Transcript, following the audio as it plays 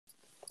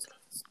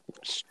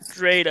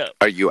Straight up.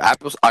 Are you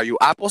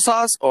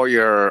applesauce or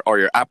your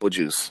apple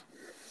juice?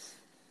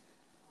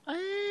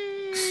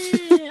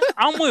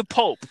 I'm with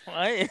Pope.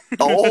 Right?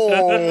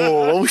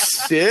 Oh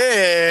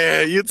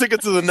shit! You took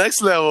it to the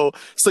next level.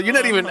 So you're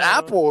not even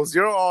apples.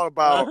 You're all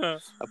about a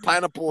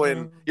pineapple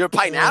and you're a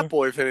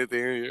pineapple, if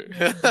anything.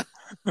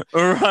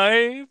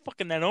 Right?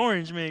 Fucking that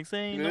orange mix,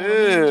 ain't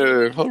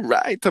Yeah. All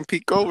right,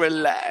 Tampico,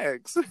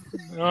 relax.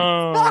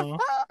 Oh.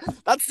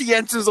 That's the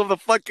entrance of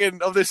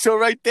the show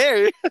right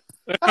there.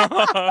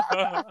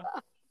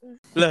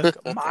 Look,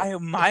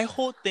 my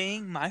whole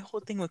thing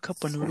with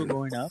cup of noodle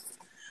growing up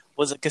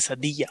was a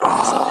quesadilla.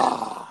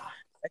 A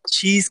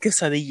cheese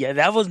quesadilla.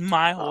 That was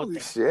my whole thing.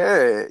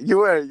 Shit.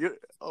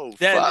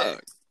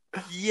 Fuck.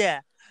 Yeah.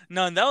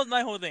 No, that was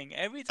my whole thing.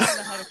 Every time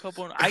I had a cup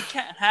of, I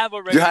can't have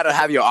a regular. You had to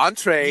have your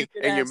entree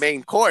and your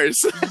main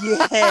course.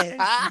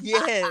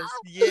 Yes.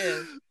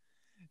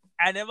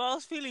 And if I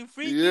was feeling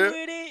freaky with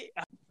it,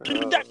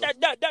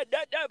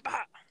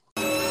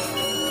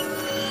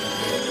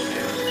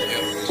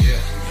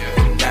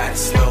 Ride it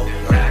slow,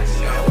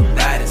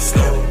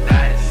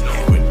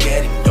 and we're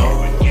getting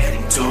going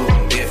to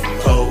different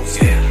poles.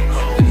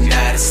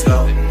 Ride it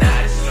slow,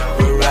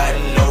 we're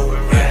riding low,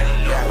 we're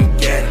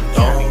getting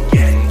going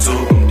to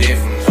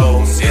different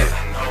poles.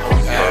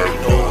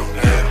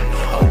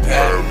 I'm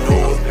paranoid,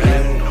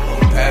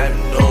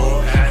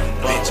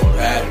 bitch, I'm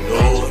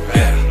paranoid,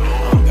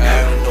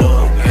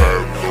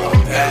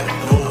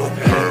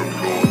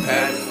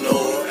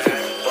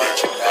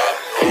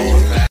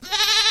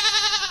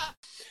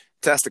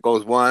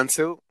 Testicles, 1,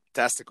 2.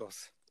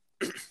 Testicles.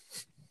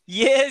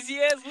 Yes,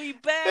 we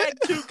back.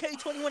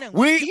 2K21 and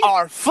we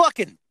are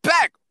fucking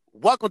back.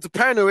 Welcome to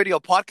Paranoid Radio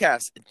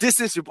Podcast. This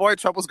is your boy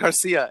Troubles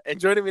Garcia, and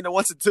joining me in the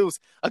ones and twos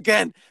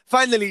again,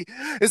 finally,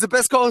 is the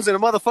best co-host in the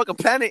motherfucking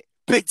planet,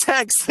 Big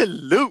Tank.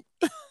 Salute.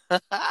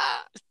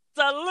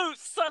 Salute.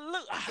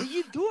 How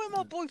you doing,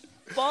 my boy?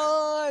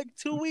 Fuck,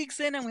 2 weeks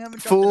in and we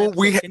haven't dropped an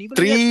episode.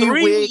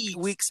 3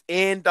 weeks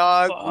in,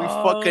 dog. We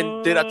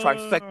fucking did a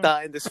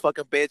trifecta in this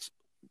fucking bitch.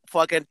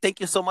 Fucking thank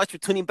you so much for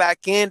tuning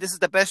back in. This is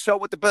the best show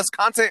with the best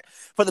content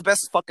for the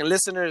best fucking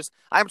listeners.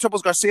 I'm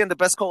Troubles Garcia, and the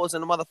best co-host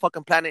in the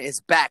motherfucking planet is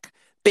back.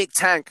 Big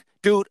Tank.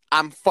 Dude,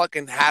 I'm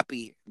fucking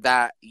happy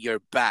that you're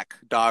back,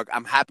 dog.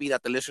 I'm happy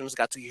that the listeners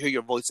got to hear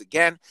your voice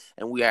again,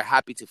 and we are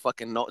happy to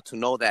fucking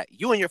know that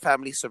you and your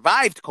family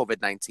survived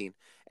COVID-19,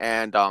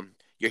 and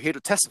you're here to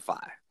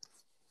testify.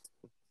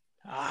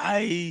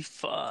 I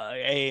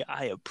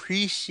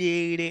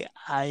appreciate it.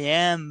 I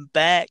am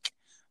back.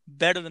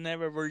 Better than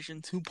ever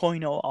version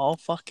 2.0 all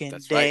fucking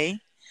That's day. Right.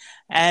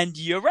 And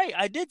you're right.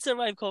 I did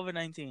survive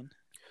COVID-19.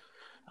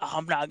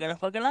 I'm not going to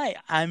fucking lie.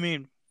 I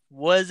mean,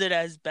 was it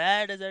as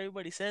bad as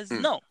everybody says?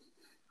 No.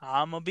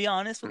 I'm going to be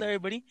honest with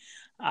everybody.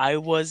 I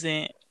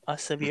wasn't a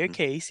severe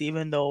case,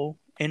 even though,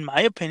 in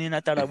my opinion, I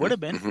thought I would have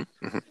been.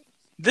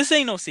 This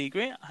ain't no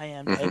secret. I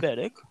am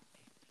diabetic.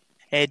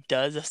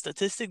 The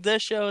statistic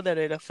does show that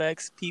it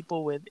affects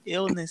people with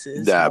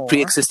illnesses.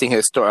 Pre-existing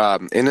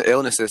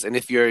illnesses, and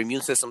if your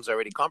immune system's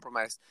already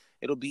compromised,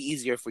 it'll be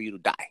easier for you to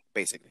die,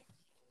 basically.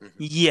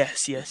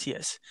 Yes.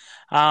 There's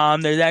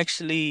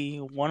actually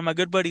one of my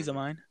good buddies of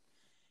mine.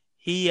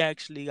 He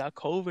actually got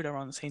COVID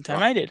around the same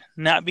time I did.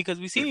 Not because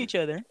we seen each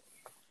other.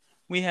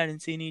 We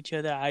hadn't seen each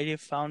other. I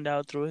just found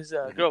out through his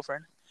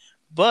girlfriend.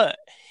 But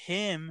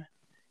him,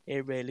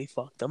 it really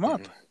fucked him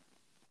up.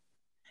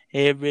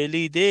 It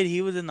really did.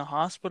 He was in the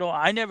hospital.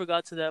 I never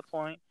got to that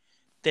point.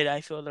 Did I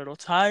feel a little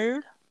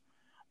tired?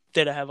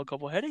 Did I have a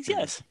couple headaches?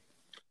 Yes.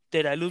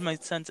 Did I lose my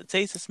sense of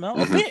taste and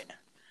smell? A bit.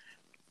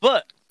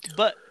 But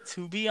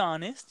to be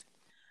honest,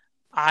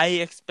 I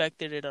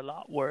expected it a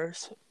lot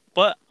worse.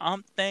 But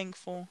I'm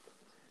thankful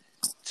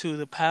to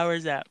the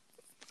powers that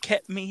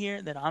kept me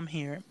here, that I'm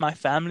here. My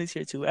family's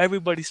here too.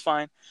 Everybody's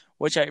fine,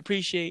 which I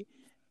appreciate.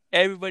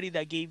 Everybody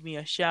that gave me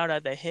a shout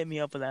out, that hit me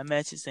up with that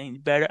message saying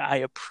better, I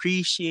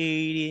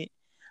appreciate it.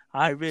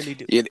 I really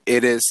do.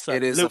 It is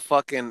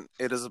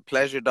a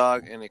pleasure,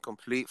 dog, and a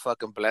complete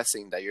fucking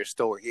blessing that you're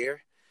still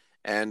here.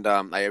 And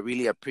I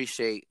really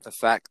appreciate the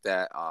fact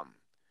that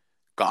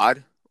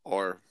God,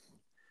 or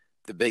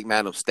the big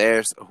man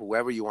upstairs, or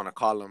whoever you want to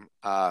call him,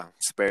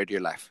 spared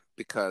your life.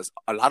 Because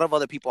a lot of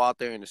other people out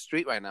there in the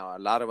street right now, a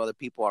lot of other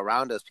people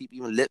around us,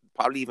 people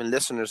probably even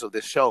listeners of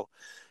this show,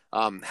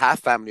 have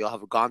family or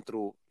have gone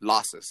through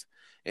losses,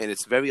 and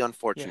it's very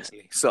unfortunate.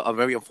 Yes. So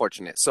very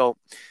unfortunate. So,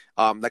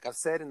 like I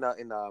said in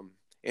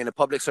a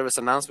public service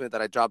announcement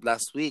that I dropped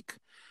last week,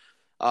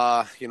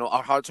 our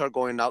hearts are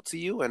going out to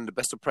you, and the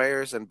best of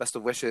prayers and best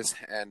of wishes.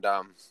 And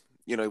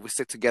if we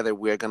stick together,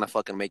 we're gonna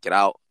fucking make it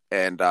out.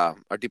 And our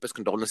deepest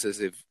condolences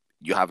if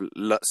you have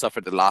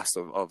suffered the loss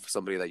of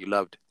somebody that you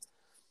loved.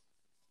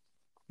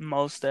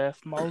 Most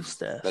def.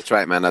 That's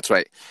right, man. That's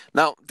right.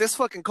 Now, this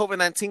fucking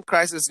COVID-19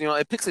 crisis,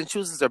 it picks and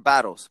chooses their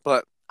battles,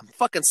 but I'm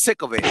fucking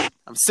sick of it.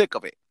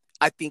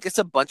 I think it's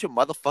a bunch of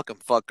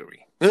motherfucking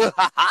fuckery.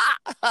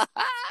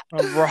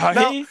 Right?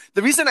 Now,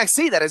 the reason I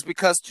say that is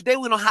because today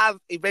we don't have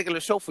a regular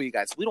show for you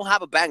guys. We don't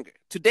have a banger.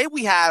 Today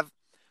we have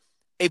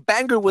a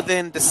banger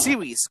within the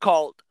series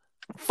called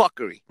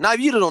fuckery. Now, if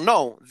you don't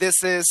know,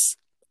 this is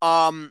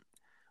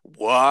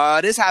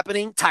what is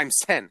happening times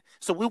 10.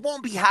 So we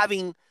won't be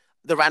having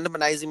the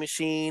randomizing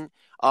machine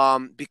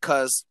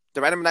because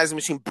the randomizing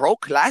machine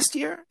broke last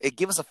year. It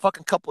gave us a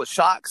fucking couple of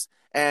shocks.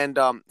 And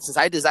since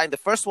I designed the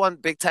first one,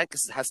 Big Tank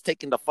has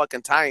taken the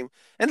fucking time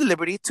and the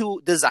liberty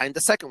to design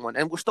the second one.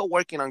 And we're still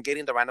working on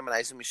getting the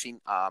randomizing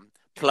machine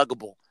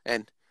pluggable.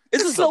 And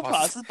It's a slow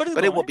process, but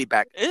it will be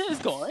back. It is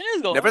going.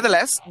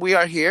 Nevertheless, we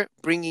are here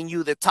bringing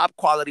you the top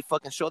quality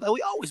fucking show that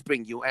we always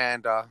bring you.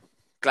 And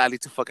gladly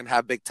to fucking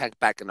have Big Tank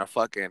back in our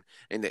fucking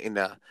in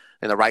the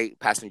right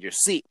passenger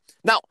seat.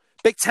 Now,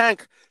 Big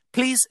Tank,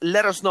 please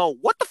let us know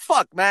what the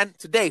fuck, man.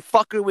 Today,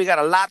 fucker, we got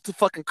a lot to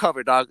fucking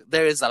cover, dog.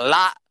 There is a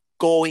lot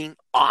going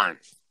on.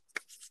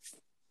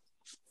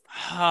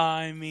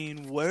 I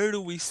mean, where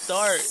do we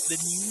start? The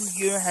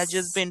new year has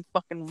just been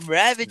fucking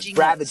ravaging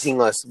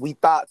us. We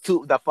thought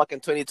the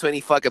fucking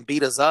 2020 fucking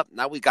beat us up.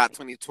 Now we got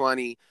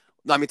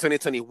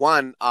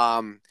 2021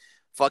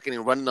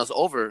 fucking running us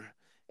over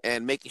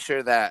and making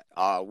sure that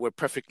we're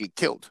perfectly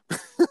killed.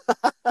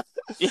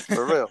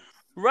 For real.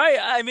 Right.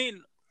 I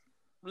mean,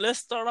 let's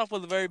start off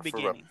with the very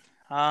beginning.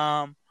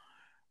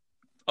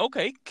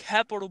 Okay,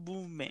 Capitol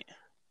movement.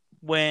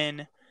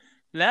 When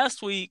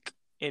last week,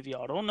 if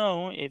y'all don't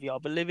know, if y'all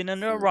been living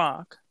under a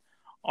rock,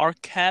 our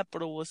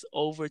Capitol was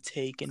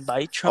overtaken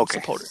by Trump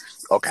supporters.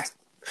 Okay.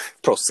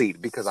 Proceed,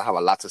 because I have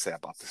a lot to say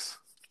about this.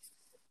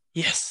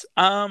 Yes.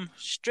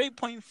 Straight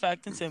point,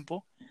 fact and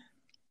simple.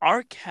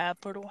 Our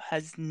Capitol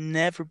has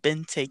never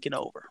been taken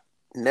over.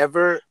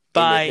 Never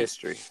by in the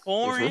history.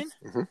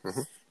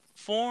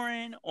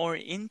 Foreign or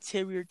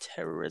interior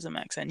terrorism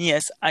acts. And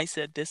yes, I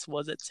said this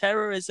was a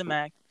terrorism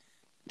act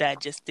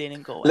that just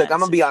didn't go. Look, I'm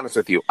going to be honest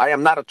with you. I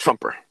am not a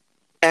Trumper.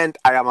 And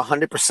I am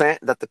 100%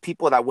 that the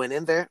people that went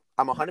in there,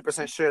 I'm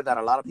 100% sure that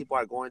a lot of people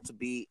are going to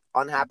be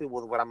unhappy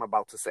with what I'm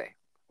about to say.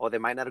 Or they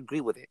might not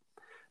agree with it.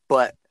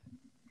 But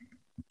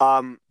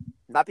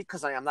not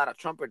because I am not a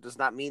Trumper does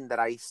not mean that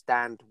I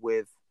stand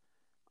with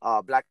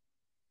Black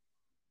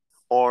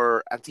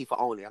or Antifa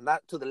only. I'm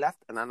not to the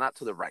left and I'm not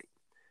to the right.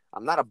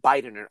 I'm not a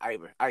Bidener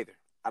either.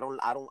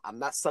 I'm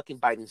not sucking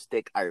Biden's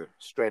dick either,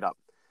 straight up.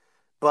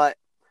 But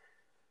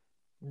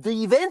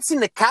the events in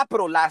the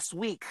Capitol last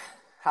week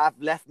have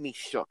left me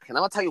shook. And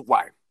I'm going to tell you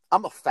why.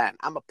 I'm a fan.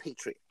 I'm a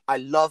patriot. I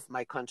love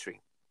my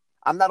country.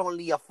 I'm not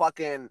only a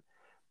fucking,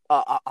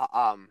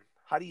 how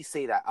do you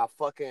say that? A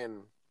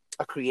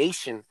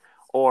creation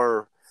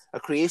or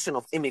a creation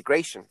of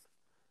immigration.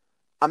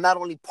 I'm not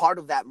only part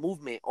of that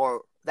movement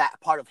or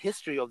that part of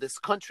history of this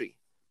country,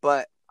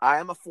 but I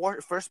am a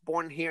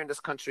firstborn here in this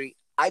country.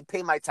 I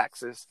pay my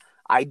taxes.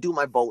 I do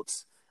my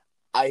votes.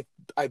 I've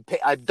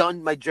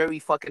done my jury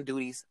fucking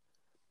duties.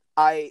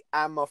 I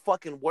am a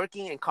fucking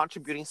working and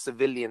contributing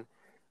civilian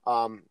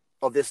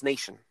of this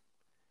nation.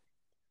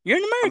 You're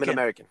an American. I'm an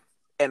American.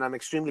 And I'm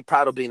extremely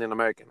proud of being an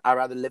American. I'd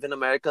rather live in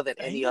America than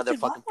any other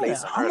fucking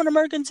place. I'm an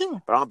American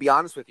too. But I'll be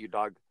honest with you,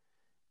 dog.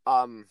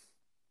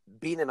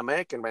 Being an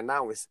American right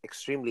now is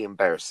extremely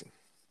embarrassing.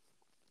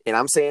 And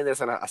I'm saying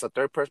this as a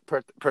third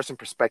person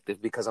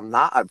perspective because I'm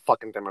not a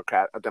fucking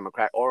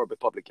Democrat or a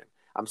Republican.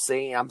 I'm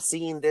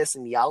seeing this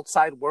in the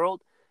outside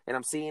world and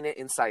I'm seeing it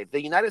inside.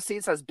 The United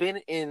States has been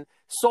in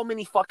so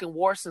many fucking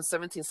wars since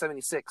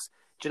 1776.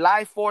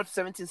 July 4th,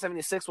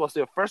 1776 was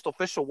the first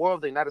official war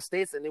of the United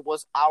States and it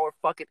was our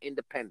fucking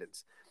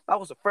independence. That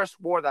was the first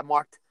war that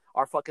marked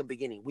our fucking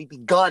beginning.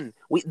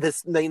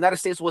 The United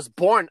States was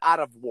born out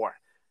of war.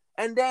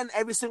 And then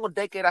every single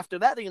decade after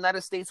that, the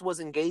United States was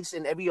engaged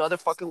in every other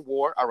fucking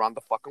war around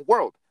the fucking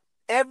world.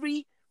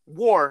 Every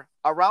war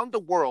around the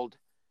world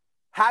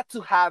had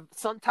to have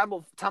some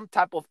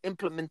type of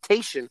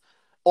implementation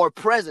or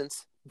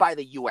presence by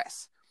the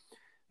U.S.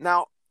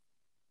 Now,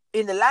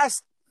 in the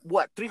last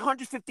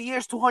 350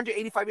 years,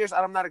 285 years,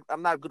 I'm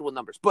not good with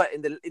numbers, but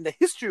in the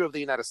history of the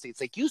United States,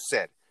 like you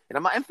said, and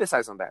I'm gonna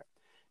emphasize on that,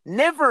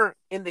 never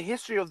in the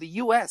history of the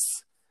U.S.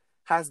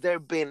 has there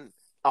been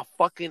a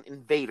fucking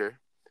invader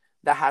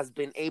that has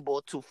been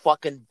able to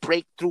fucking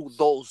break through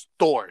those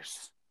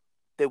doors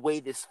the way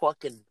this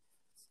fucking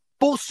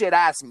bullshit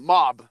ass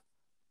mob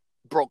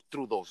broke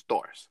through those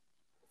doors.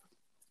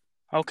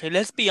 Okay,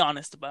 let's be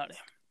honest about it.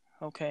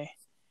 Okay.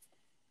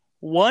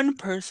 One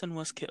person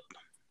was killed.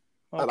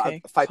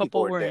 Okay. Five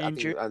people were dead.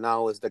 Injured. I think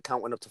now the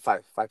count went up to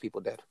five. 5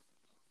 people dead.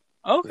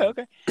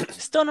 Okay.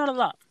 Still not a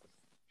lot.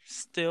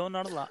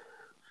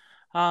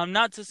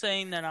 Not to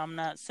saying that I'm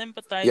not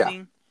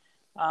sympathizing.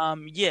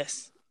 Yeah.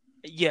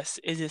 Yes.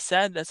 Is it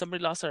sad that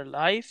somebody lost their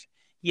life?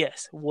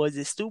 Yes. Was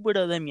it stupid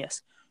of them?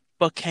 Yes.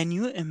 But can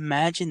you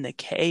imagine the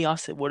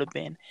chaos it would have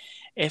been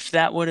if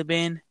that would have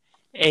been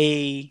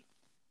a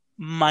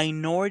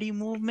minority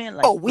movement?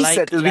 Like we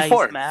said this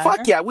before.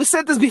 Fuck yeah, we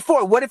said this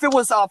before. What if it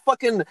was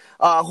fucking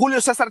Julio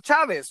Cesar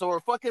Chavez or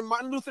fucking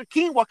Martin Luther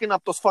King walking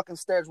up those fucking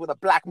stairs with a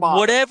black mob?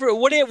 Whatever it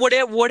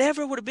would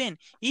have been.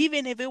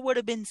 Even if it would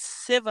have been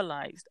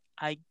civilized,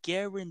 I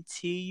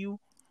guarantee you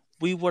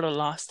we would have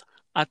lost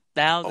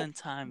 1,000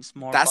 times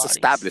more. That's bodies.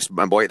 Established,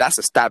 my boy. That's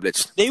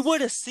established. They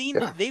would have seen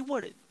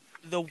it.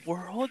 The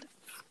world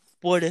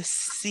would have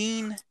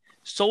seen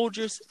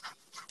soldiers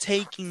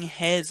taking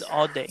heads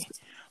all day.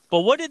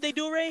 But what did they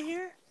do right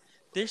here?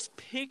 There's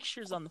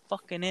pictures on the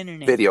fucking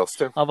internet Videos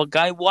too. of a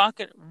guy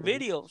walking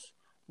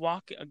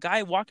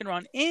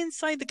around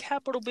inside the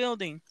Capitol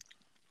building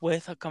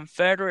with a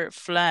Confederate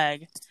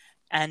flag,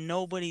 and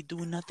nobody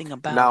doing nothing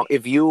about Now,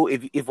 it.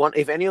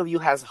 if any of you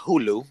has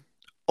Hulu,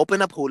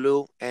 open up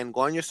Hulu and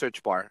go on your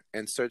search bar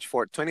and search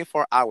for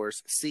 24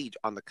 hours siege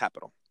on the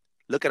Capitol.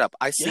 Look it up.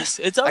 Yes,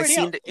 it's already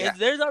out.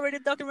 There's already a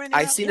documentary.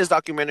 I seen this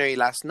documentary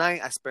last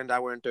night. I spent an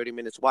hour and 30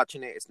 minutes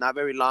watching it. It's not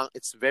very long.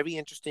 It's very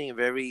interesting and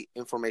very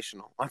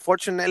informational.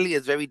 Unfortunately,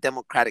 it's very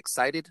Democratic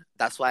sided.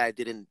 That's why I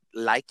didn't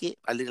like it.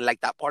 I didn't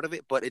like that part of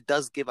it, but it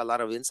does give a lot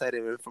of insight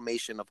and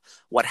information of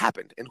what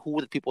happened and who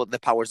were the people, the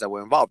powers that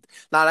were involved.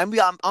 Now,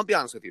 I'll be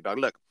honest with you, dog.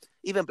 Look,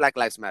 even Black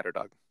Lives Matter,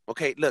 dog.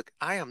 Okay, look,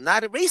 I am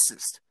not a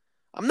racist.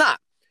 I'm not.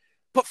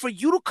 But for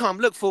you to come,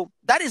 look, fool,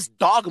 that is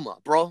dogma,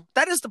 bro.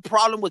 That is the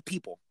problem with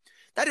people.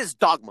 That is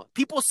dogma.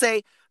 People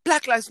say,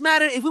 Black Lives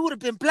Matter. If we would have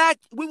been black,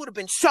 we would have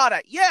been shot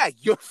at. Yeah,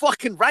 you're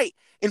fucking right.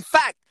 In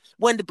fact,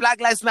 when the Black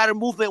Lives Matter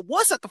movement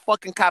was at the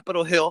fucking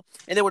Capitol Hill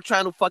and they were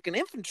trying to fucking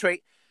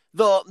infiltrate,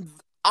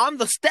 on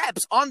the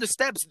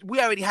steps,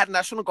 we already had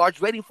National Guards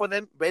waiting for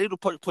them, ready to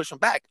push them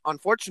back.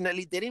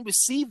 Unfortunately, they didn't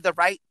receive the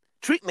right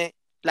treatment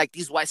like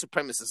these white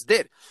supremacists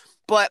did.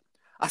 But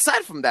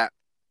aside from that,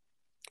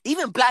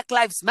 even Black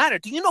Lives Matter.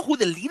 Do you know who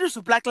the leaders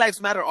of Black Lives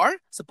Matter are?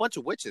 It's a bunch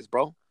of witches,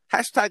 bro.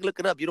 Hashtag look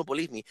it up. You don't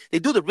believe me. They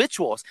do the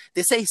rituals.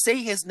 They say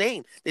his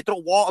name. They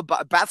throw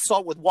bath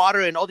salt with water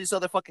and all these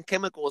other fucking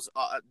chemicals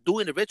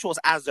doing the rituals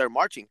as they're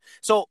marching.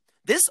 So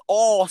this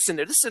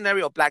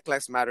scenario of Black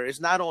Lives Matter is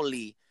not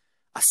only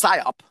a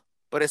psyop,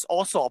 but it's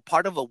also a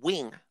part of a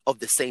wing of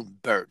the same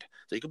bird.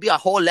 So you could be a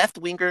whole left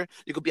winger.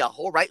 You could be a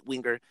whole right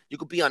winger. You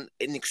could be on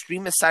an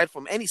extremist side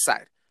from any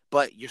side,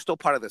 but you're still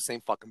part of the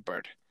same fucking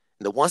bird.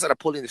 And the ones that are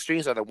pulling the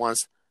strings are the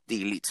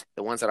elite,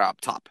 the ones that are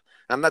up top.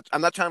 I'm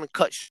not trying to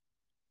cut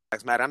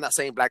Lives Matter. I'm not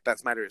saying Black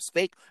Lives Matter is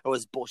fake or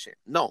is bullshit.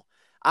 No,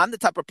 I'm the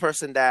type of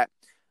person that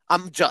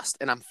I'm just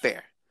and I'm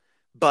fair.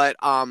 But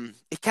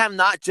it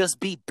cannot just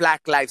be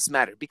Black Lives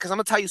Matter, because I'm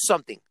gonna tell you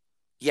something.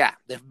 Yeah,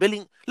 they're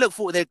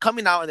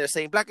coming out and they're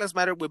saying Black Lives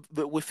Matter.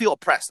 We feel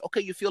oppressed.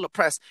 Okay, you feel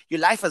oppressed. Your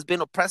life has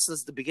been oppressed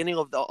since the beginning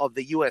of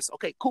the U.S.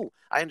 Okay, cool,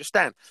 I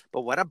understand.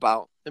 But what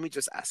about? Let me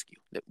just ask you.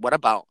 What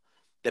about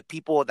the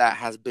people that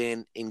has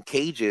been in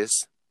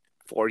cages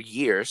for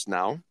years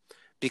now,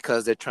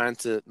 because they're trying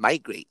to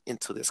migrate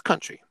into this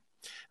country?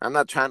 I'm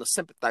not trying to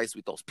sympathize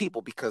with those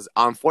people, because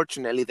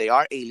unfortunately they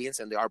are aliens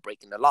and they are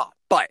breaking the law.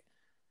 But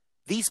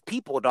these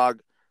people,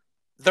 dog,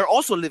 they're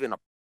also living up.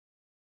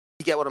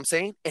 You get what I'm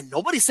saying? And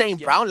nobody's saying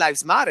Brown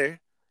Lives Matter.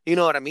 You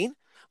know what I mean?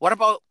 What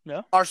about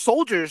our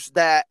soldiers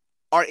that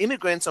are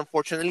immigrants,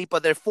 unfortunately,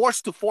 but they're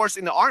forced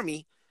in the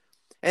army,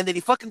 and then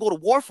they fucking go to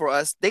war for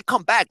us. They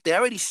come back. They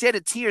already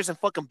shedded tears and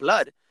fucking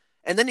blood,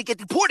 and then they get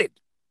deported.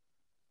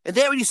 And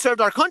they already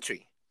served our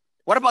country.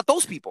 What about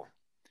those people?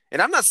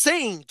 And I'm not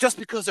saying just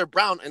because they're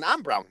brown and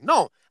I'm brown.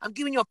 No, I'm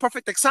giving you a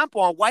perfect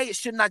example on why it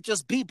should not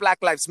just be Black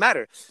Lives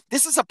Matter.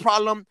 This is a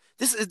problem.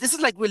 This is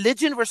like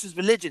religion versus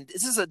religion.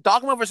 This is a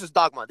dogma versus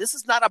dogma. This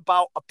is not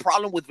about a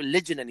problem with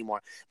religion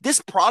anymore.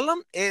 This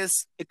problem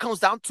it comes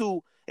down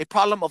to a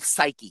problem of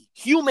psyche,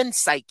 human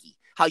psyche,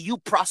 how you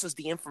process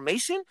the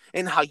information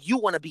and how you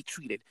want to be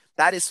treated.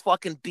 That is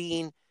fucking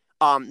being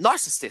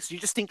narcissist. You're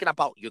just thinking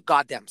about your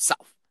goddamn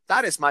self.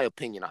 That is my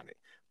opinion on it.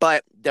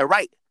 But they're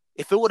right.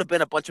 If it would have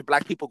been a bunch of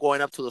black people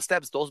going up to the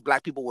steps, those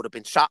black people would have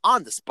been shot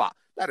on the spot.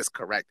 That is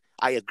correct.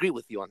 I agree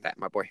with you on that,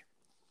 my boy.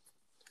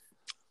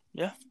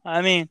 Yeah,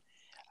 I mean,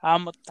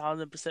 I'm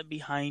 1,000%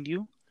 behind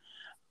you.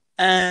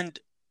 And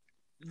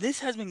this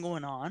has been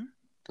going on.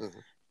 Mm-hmm.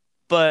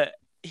 But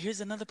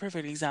here's another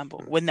perfect example.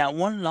 Mm-hmm. When that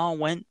one law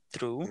went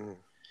through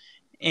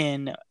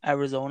in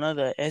Arizona,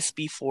 the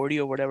SB 40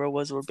 or whatever it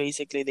was, where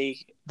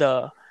basically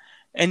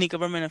any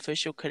government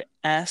official could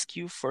ask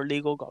you for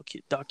legal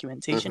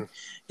documentation. Mm-hmm.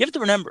 You have to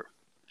remember,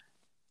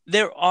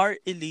 there are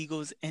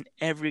illegals in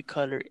every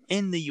color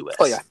in the U.S.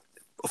 Oh, yeah.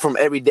 From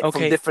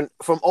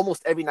from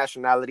almost every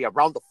nationality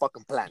around the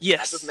fucking planet.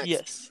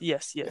 Yes.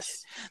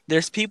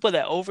 There's people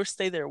that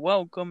overstay their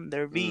welcome,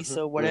 their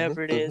visa,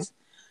 whatever it is,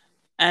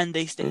 and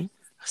they stay. Mm-hmm.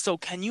 So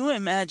can you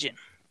imagine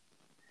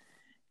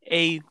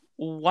a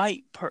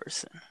white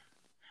person,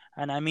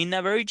 and I mean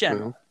that very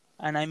general,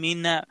 and I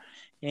mean that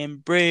in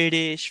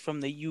British,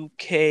 from the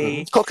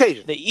UK,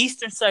 Caucasian, the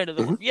eastern side of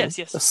the world. Yes.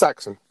 The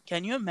Saxon.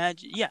 Can you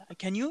imagine? Yeah.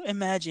 Can you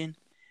imagine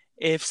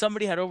if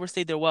somebody had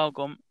overstayed their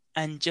welcome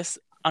and just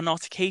an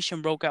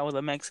altercation broke out with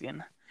a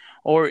Mexican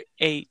or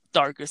a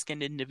darker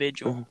skinned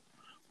individual? Mm-hmm.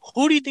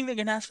 Who do you think they're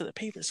gonna ask for the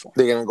papers for?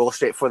 They're gonna go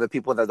straight for the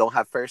people that don't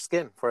have fair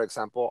skin. For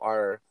example,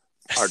 our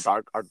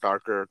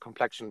darker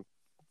complexion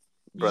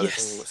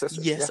brothers and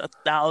sisters. Yes,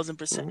 1,000%.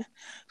 Mm-hmm.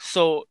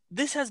 So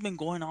this has been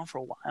going on for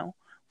a while.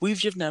 We've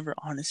just never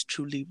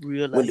truly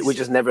realized. We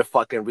just never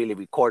fucking really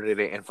recorded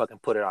it and fucking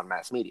put it on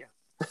mass media.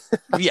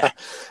 Yeah.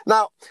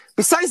 Now,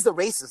 besides the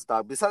racist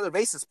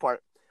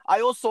part,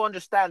 I also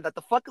understand that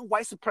the fucking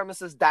white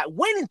supremacists that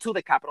went into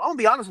the Capitol, I'm gonna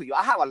be honest with you,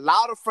 I have a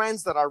lot of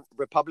friends that are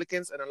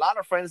Republicans and a lot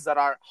of friends that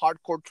are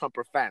hardcore Trump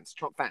fans.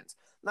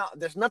 Now,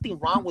 there's nothing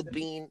wrong with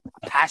being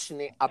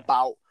passionate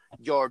about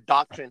your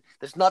doctrine.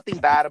 There's nothing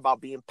bad about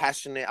being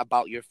passionate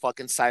about your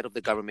fucking side of the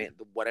government,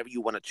 whatever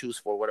you want to choose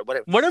for,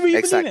 whatever you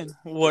exactly.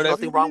 believe in. There's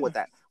nothing wrong with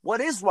that.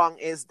 What is wrong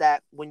is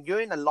that when you're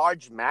in a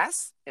large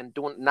mass and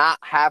do not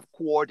have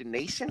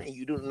coordination and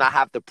you do not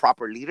have the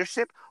proper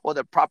leadership or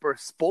the proper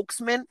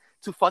spokesman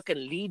to fucking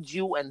lead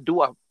you and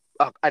do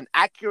an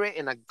accurate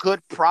and a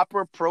good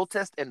proper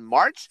protest and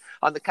march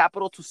on the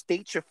Capitol to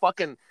state your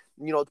fucking,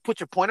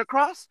 put your point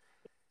across,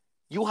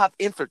 you have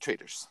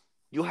infiltrators.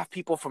 You have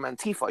people from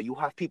Antifa. You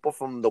have people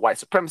from the white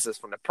supremacists,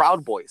 from the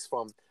Proud Boys,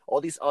 from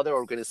all these other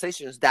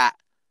organizations that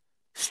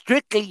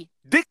strictly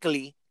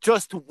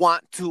just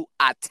want to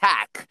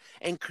attack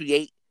and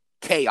create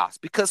chaos.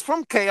 Because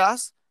from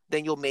chaos,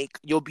 then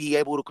you'll be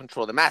able to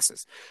control the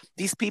masses.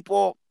 These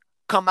people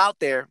come out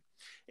there,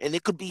 and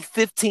it could be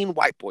 15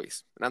 white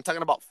boys. And I'm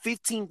talking about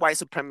 15 white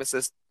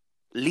supremacist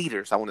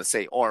leaders, I want to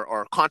say,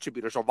 or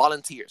contributors or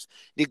volunteers.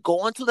 They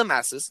go into the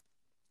masses.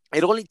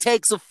 It only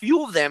takes a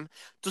few of them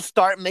to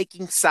start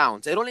making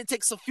sounds. It only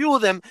takes a few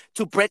of them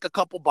to break a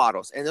couple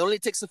bottles. And it only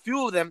takes a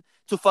few of them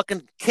to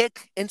fucking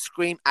kick and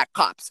scream at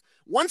cops.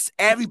 Once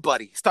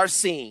everybody starts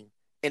seeing,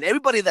 and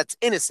everybody that's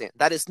innocent,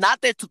 that is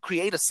not there to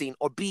create a scene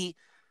or be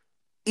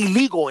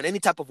illegal in any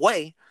type of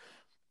way,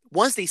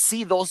 once they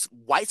see those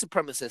white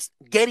supremacists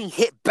getting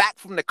hit back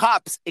from the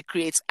cops, it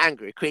creates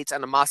anger, it creates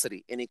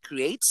animosity, and it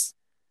creates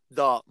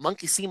the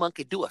monkey see,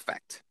 monkey do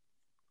effect.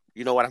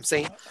 You know what I'm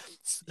saying?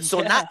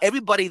 So not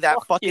everybody that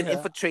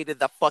infiltrated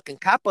the fucking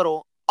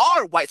Capitol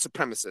are white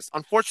supremacists.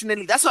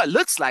 Unfortunately, that's what it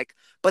looks like.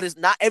 But it's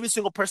not every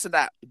single person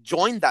that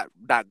joined that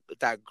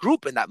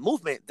group and that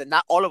movement, that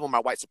not all of them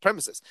are white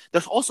supremacists.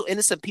 There's also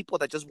innocent people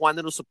that just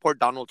wanted to support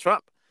Donald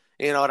Trump.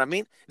 You know what I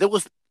mean? There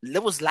was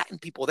Latin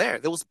people there.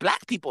 There was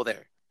black people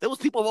there. There was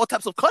people of all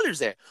types of colors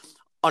there.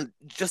 On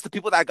just the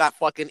people that got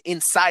fucking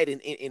inside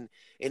and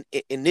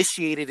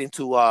initiated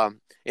into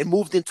and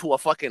moved into a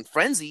fucking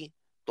frenzy.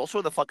 Those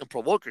were the fucking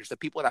provokers, the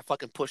people that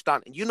fucking pushed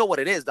on. And you know what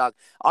it is, dog.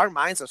 Our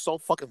minds are so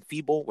fucking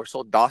feeble. We're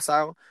so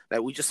docile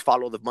that we just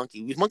follow the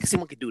monkey. We monkey see,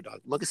 monkey do,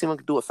 dog. Monkey see,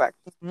 monkey do effect.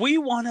 We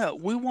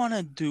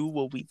wanna do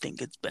what we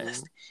think is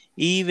best,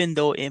 even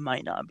though it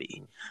might not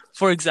be.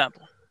 For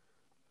example,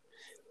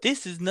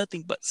 this is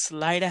nothing but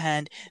sleight of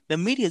hand. The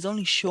media is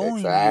only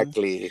showing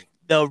you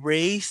the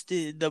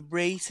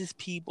racist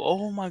people.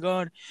 Oh my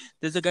God,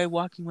 there's a guy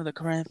walking with a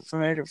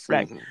Confederate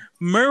flag.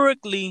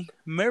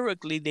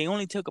 Miraculously, they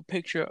only took a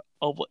picture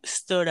of what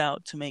stood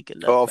out to make it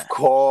look bad. Of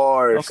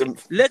course. Okay.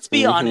 Let's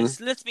be honest.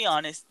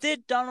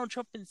 Did Donald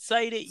Trump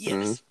incite it?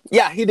 Yes.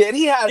 Yeah, he did.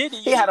 He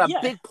had a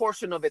big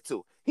portion of it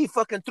too. He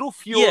fucking threw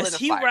fuel in the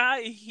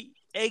fire.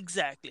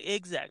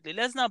 Exactly.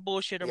 Let's not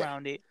bullshit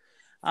around it.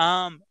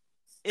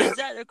 Is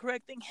that the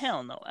correct thing?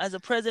 Hell no. As a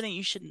president,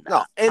 you shouldn't.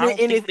 No,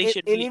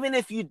 even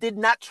if you did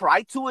not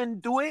try to and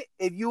do it,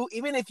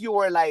 even if you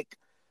were like,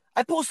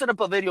 I posted up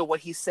a video where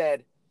he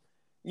said,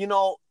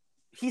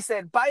 he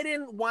said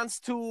Biden wants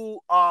to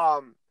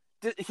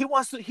he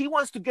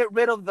wants to get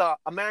rid of the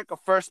America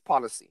First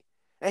policy,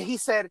 and he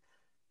said,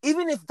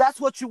 even if that's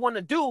what you want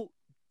to do,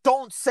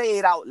 don't say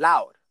it out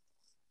loud,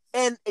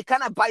 and it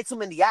kind of bites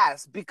him in the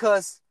ass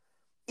because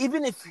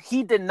even if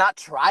he did not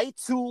try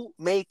to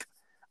make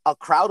a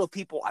crowd of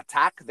people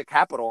attack the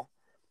Capitol,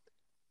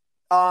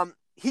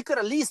 he could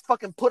at least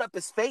fucking put up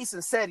his face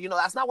and said,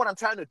 that's not what I'm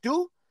trying to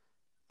do.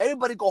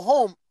 Everybody go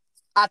home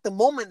at the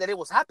moment that it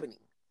was happening.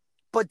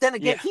 But then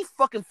again, he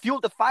fucking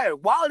fueled the fire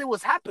while it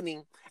was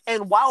happening.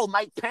 And while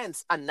Mike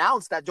Pence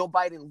announced that Joe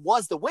Biden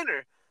was the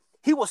winner,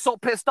 he was so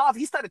pissed off,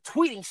 he started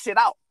tweeting shit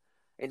out.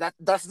 And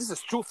this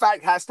is true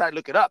fact, hashtag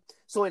look it up.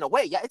 So in a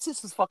way, it's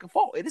just his fucking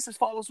fault. It is his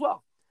fault as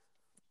well.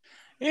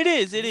 It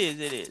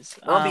is.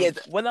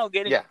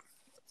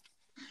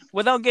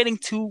 Without getting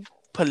too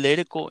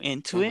political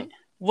into it,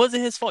 was it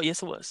his fault?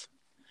 Yes, it was.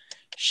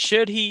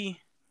 Should he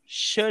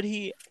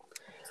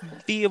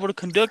be able to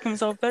conduct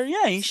himself better?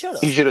 Yeah, he should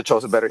have. He should have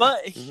chosen better.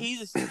 But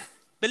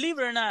believe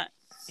it or not,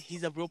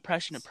 he's a real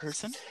passionate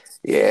person.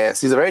 Yes,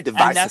 he's a very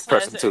divisive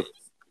person too.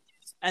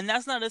 And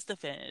that's not us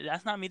defending.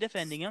 That's not me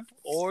defending him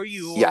or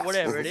you or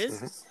whatever it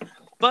is.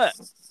 But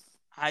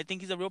I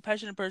think he's a real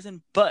passionate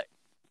person. But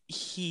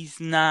he's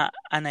not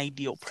an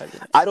ideal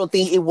president. I don't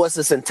think it was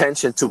his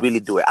intention to really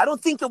do it. I don't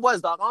think it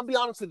was, dog. I'll be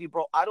honest with you,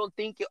 bro.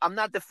 I'm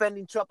not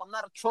defending Trump. I'm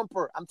not a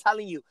Trumper. I'm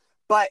telling you.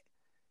 But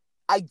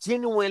I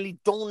genuinely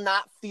do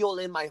not feel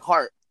in my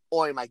heart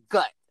or in my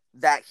gut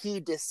that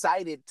he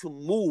decided to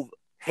move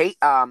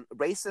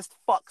racist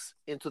fucks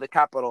into the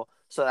Capitol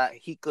so that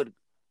he could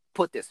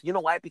put this. You know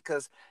why?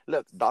 Because,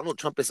 look, Donald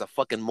Trump is a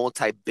fucking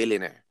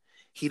multi-billionaire.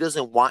 He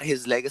doesn't want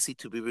his legacy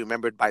to be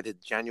remembered by the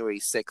January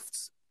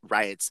 6th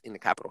riots in the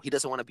Capitol. He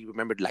doesn't want to be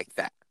remembered like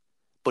that.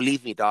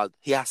 Believe me, dog.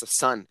 He has a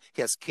son.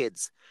 He has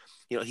kids.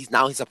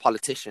 He's a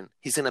politician.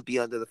 He's gonna be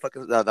under the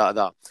fucking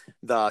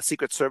the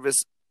Secret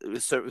Services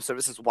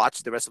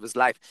watch the rest of his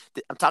life.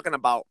 I'm talking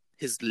about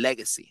his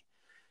legacy.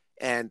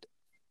 And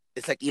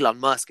it's like Elon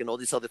Musk and all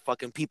these other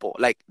fucking people.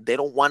 Like, they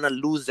don't want to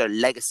lose their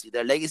legacy.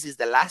 Their legacy is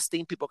the last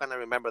thing people are going to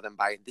remember them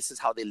by. This is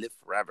how they live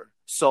forever.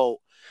 So,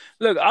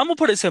 Look, I'm gonna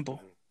put it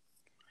simple.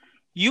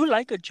 You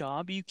like a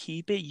job, you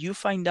keep it. You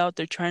find out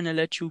they're trying to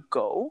let you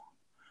go.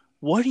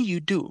 What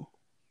do?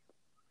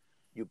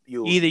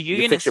 Either you're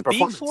gonna fix your speak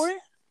performance. for it.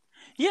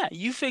 Yeah,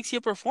 you fix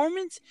your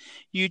performance.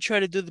 You try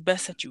to do the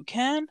best that you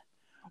can,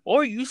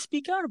 or you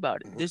speak out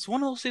about it. There's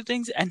one of those 3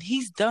 things, and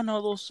he's done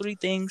all those 3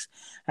 things.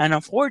 And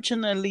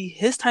unfortunately,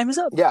 his time is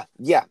up.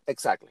 Yeah,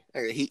 exactly.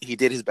 He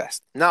did his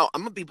best. Now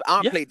I'm gonna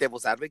Yeah. play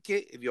devil's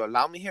advocate if you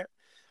allow me here.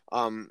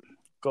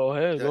 Go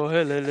ahead.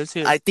 Let's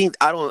hear it. I think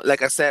I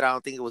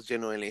don't think it was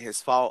genuinely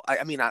his fault.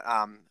 I mean,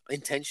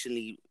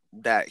 intentionally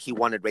that he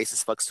wanted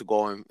racist fucks to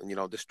go and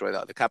destroy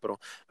the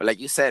Capitol. But like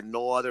you said,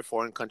 no other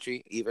foreign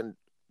country, even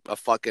a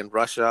fucking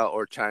Russia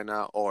or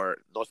China or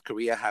North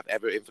Korea, have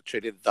ever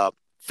infiltrated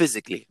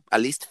physically,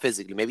 at least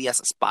physically, maybe as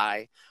a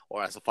spy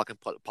or as a fucking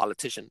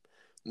politician,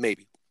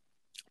 maybe.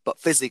 But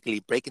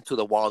physically breaking through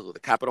the walls of the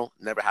Capitol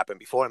never happened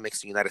before. It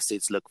makes the United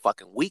States look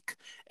fucking weak.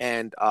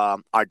 And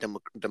our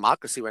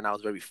democracy right now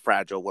is very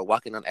fragile. We're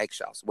walking on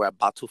eggshells. We're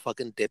about to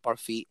fucking dip our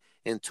feet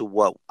into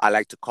what I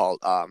like to call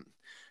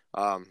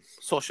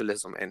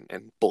socialism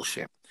and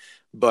bullshit.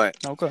 But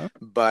Okay.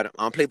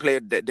 I'm play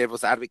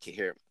devil's advocate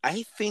here.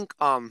 I think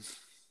the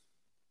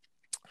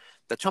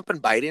Trump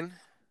and Biden,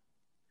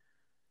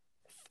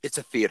 it's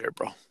a theater,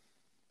 bro.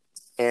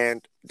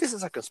 And this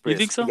is a conspiracy. You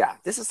think so? Yeah,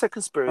 this is a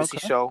conspiracy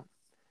show.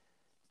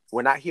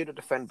 We're not here to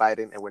defend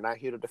Biden, and we're not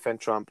here to defend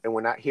Trump, and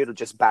we're not here to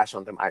just bash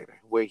on them either.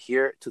 We're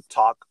here to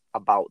talk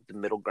about the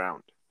middle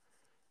ground.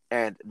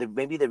 And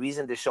maybe the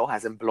reason this show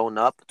hasn't blown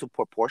up to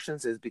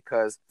proportions is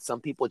because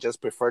some people just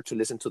prefer to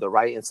listen to the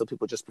right and some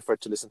people just prefer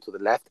to listen to the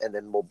left, and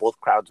then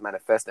both crowds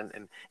manifest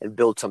and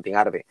build something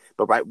out of it.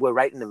 But we're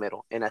right in the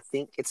middle. And I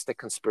think it's the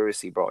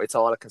conspiracy, bro. It's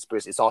all a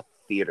conspiracy. It's all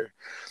theater.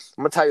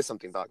 I'm going to tell you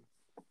something, dog.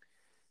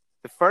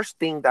 The first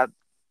thing that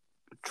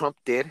Trump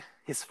did,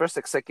 his first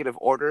executive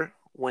order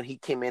when he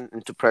came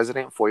into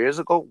president 4 years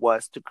ago,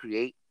 was to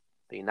create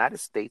the United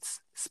States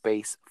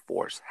Space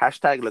Force.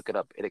 # look it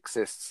up. It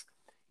exists.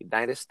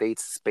 United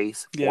States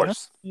Space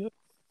Force. Yeah.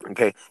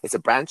 Okay. It's a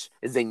branch.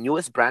 It's the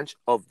newest branch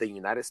of the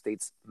United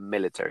States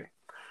military.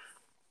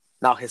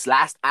 Now, his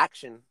last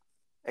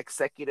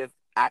executive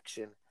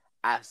action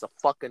as a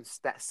fucking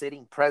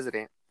sitting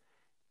president,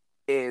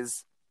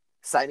 is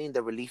signing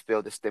the relief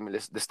bill, the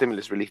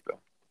stimulus relief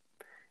bill.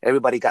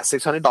 Everybody got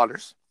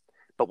 $600,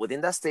 but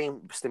within that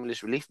same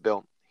stimulus relief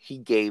bill, he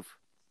gave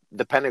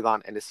the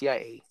Pentagon and the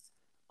CIA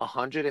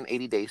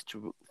 180 days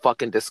to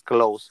fucking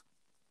disclose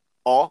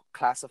all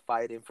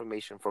classified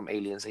information from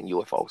aliens and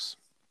UFOs.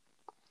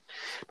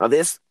 Now,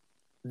 this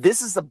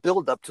is a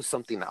build-up to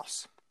something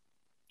else.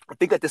 I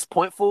think at this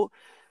point, fool,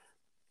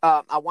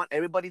 I want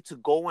everybody to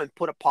go and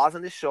put a pause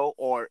on the show,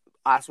 or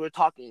as we're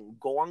talking,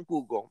 go on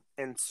Google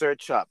and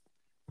search up.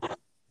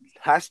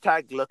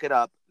 # look it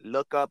up.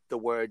 Look up the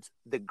words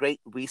 "the Great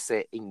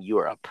Reset" in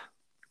Europe.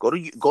 Go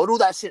to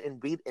that shit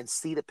and read and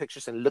see the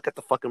pictures and look at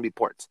the fucking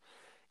reports.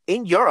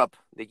 In Europe,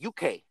 the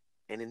UK,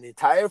 and in the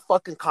entire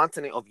fucking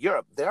continent of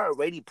Europe, they're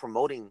already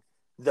promoting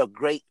the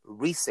Great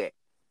Reset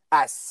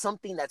as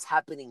something that's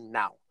happening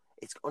now.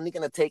 It's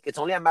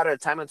only a matter of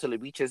time until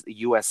it reaches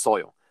U.S.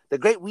 soil. The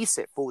Great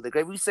Reset, fool. The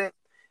Great Reset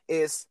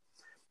is,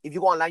 if you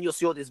go online, you'll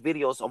see all these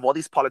videos of all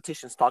these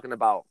politicians talking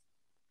about,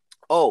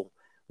 oh,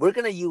 we're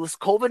going to use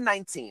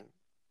COVID-19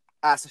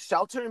 as a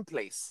shelter in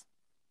place,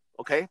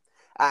 okay,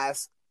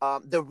 as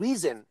the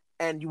reason,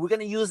 and we're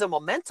going to use the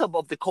momentum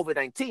of the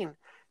COVID-19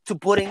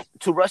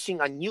 to rushing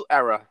a new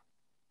era,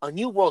 a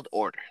new world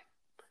order.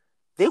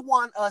 They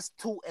want us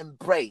to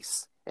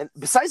embrace, and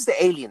besides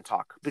the alien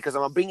talk, because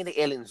I'm bringing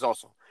the aliens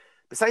also,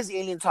 besides the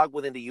alien talk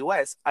within the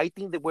U.S., I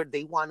think that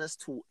they want us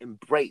to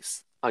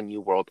embrace a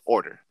new world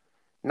order,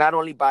 not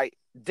only by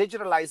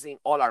digitalizing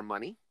all our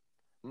money,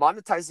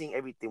 monetizing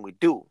everything we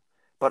do,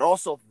 but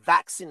also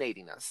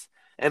vaccinating us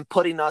and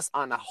putting us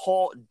on a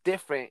whole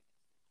different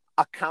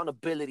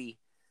accountability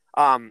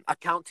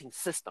accounting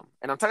system.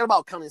 And I'm talking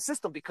about accounting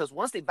system because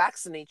once they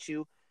vaccinate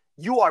you,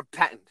 you are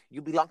patent.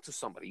 You belong to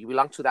somebody. You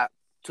belong to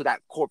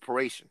that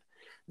corporation.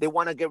 They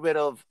want to get rid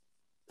of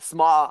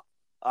small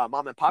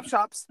mom and pop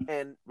shops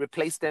and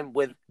replace them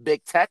with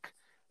big tech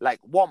like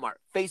Walmart,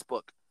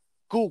 Facebook,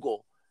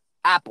 Google,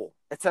 Apple,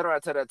 etc.,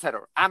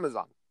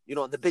 Amazon. You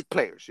know, the big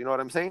players. You know what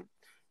I'm saying?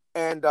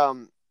 And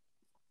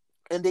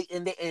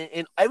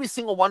every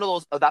single one of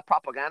those that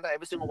propaganda,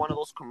 every single one of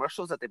those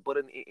commercials that they put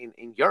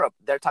in Europe,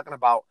 they're talking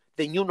about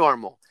the new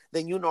normal.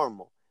 The new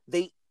normal.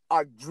 They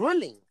are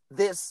drilling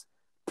this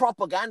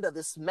propaganda,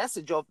 this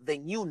message of the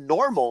new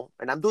normal,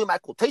 and I'm doing my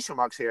quotation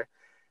marks here,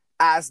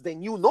 as the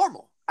new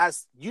normal,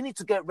 as you need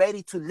to get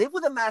ready to live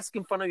with a mask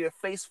in front of your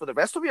face for the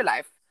rest of your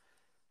life,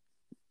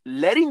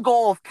 letting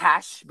go of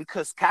cash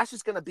because cash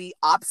is going to be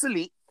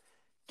obsolete,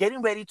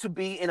 getting ready to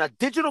be in a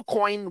digital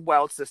coin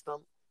world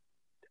system,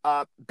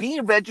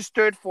 being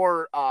registered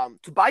for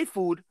to buy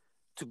food,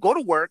 to go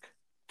to work,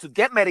 to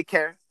get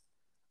Medicare,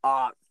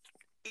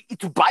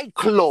 to buy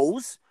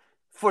clothes,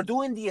 for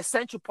doing the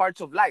essential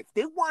parts of life.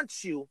 They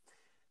want you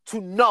to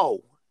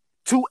know,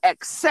 to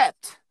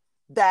accept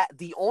that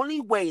the only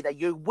way that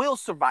you will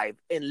survive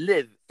and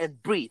live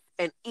and breathe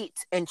and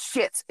eat and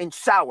shit and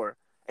shower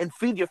and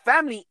feed your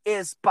family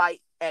is by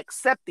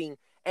accepting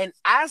and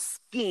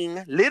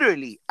asking,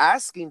 literally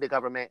asking the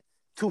government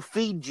to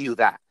feed you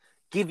that,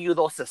 give you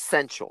those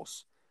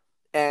essentials.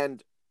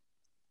 And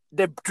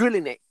they're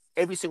drilling it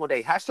every single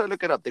day. Hashtag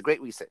look it up, the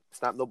Great Reset.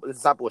 It's not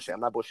bullshit.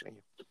 I'm not bullshitting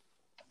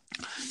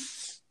you.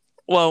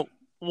 Well,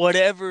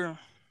 whatever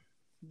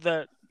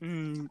the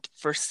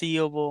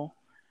foreseeable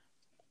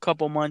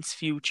couple months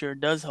future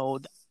does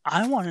hold,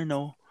 I want to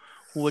know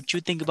what you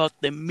think about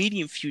the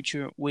immediate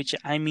future, which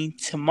I mean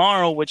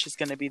tomorrow, which is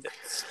going to be the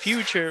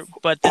future,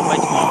 but then by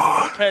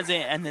tomorrow will be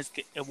present, and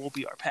it will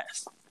be our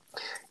past.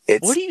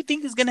 What do you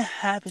think is going to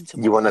happen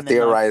tomorrow? You want to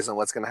theorize on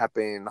what's going to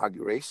happen in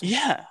inauguration?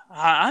 Yeah,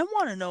 I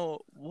want to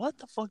know, what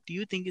the fuck do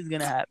you think is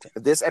going to happen?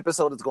 This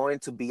episode is going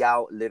to be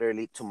out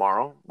literally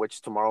tomorrow,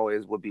 which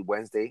tomorrow would be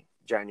Wednesday,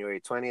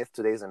 January 20th.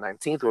 Today's the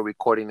 19th. We're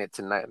recording it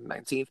tonight,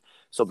 19th.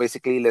 So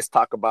basically, let's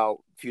talk about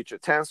future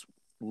tense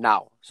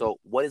now. So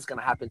what is going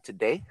to happen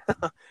today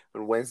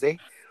on Wednesday?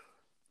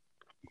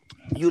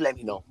 You let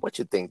me know what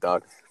you think,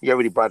 dog. You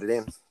already brought it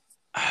in.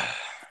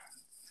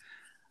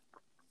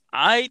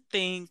 I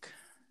think,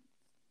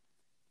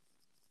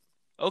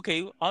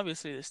 okay,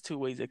 obviously there's two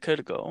ways it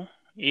could go.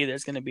 Either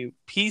it's going to be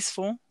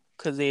peaceful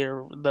because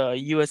the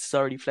U.S. is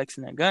already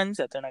flexing their guns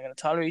that they're not going to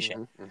tolerate shit,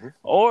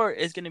 or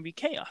it's going to be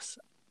chaos.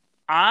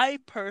 I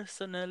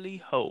personally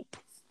hope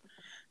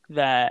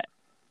that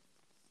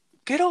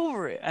get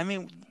over it. I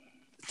mean,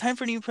 time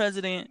for a new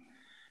president.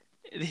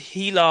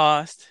 He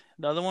lost.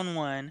 The other one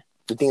won.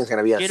 You think it's going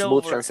to be a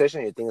smooth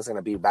transition? You think it's going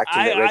to be back to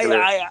the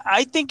regular?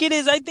 I think it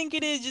is. I think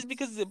it is just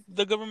because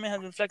the government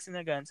has been flexing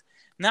their guns.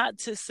 Not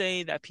to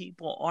say that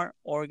people aren't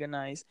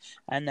organized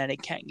and that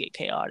it can't get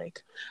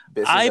chaotic.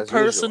 I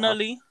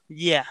personally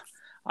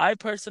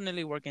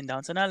work in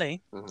downtown LA.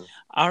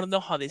 I don't know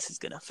how this is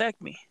going to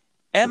affect me.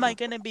 Am I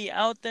going to be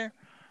out there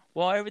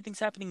while everything's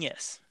happening?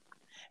 Yes.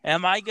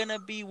 Am I going to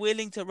be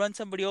willing to run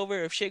somebody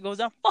over if shit goes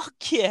down?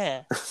 Fuck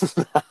yeah.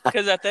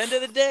 Because at the end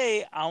of the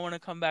day, I want to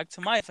come back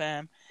to my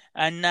fam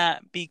and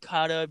not be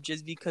caught up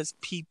just because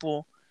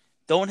people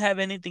don't have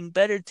anything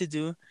better to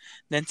do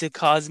than to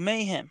cause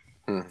mayhem.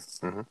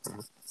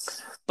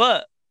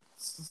 But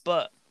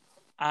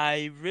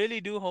I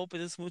really do hope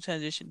it's a smooth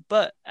transition.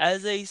 But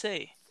as they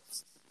say,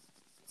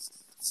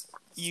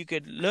 you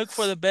could look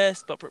for the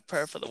best, but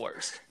prepare for the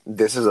worst.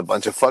 This is a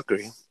bunch of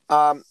fuckery.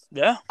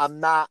 Yeah.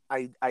 I'm not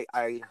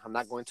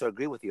going to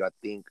agree with you. I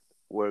think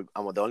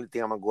the only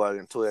thing I'm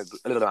going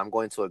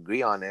to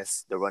agree on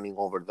is the running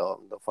over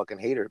the fucking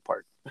hater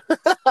part.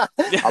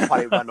 I'll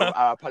probably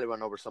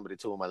run over somebody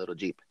too in my little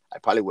Jeep. I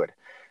probably would.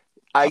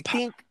 I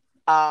think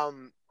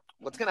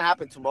what's gonna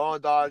happen tomorrow,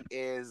 dog,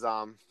 is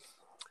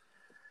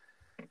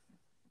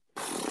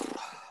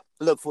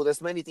look, fool,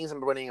 there's many things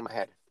I'm running in my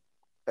head.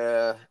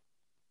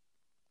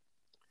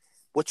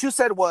 What you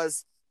said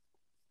was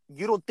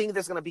you don't think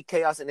there's going to be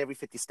chaos in every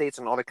 50 states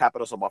and all the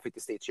capitals of all 50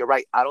 states. You're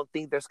right. I don't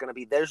think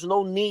there's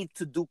no need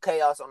to do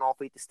chaos on all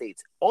 50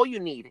 states. All you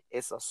need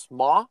is a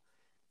small,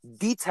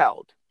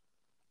 detailed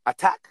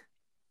attack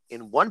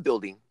in one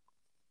building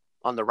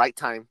on the right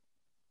time,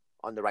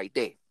 on the right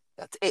day.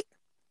 That's it.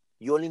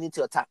 You only need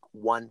to attack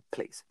one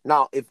place.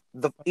 Now, if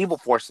the evil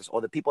forces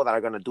or the people that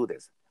are going to do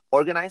this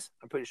organize,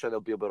 I'm pretty sure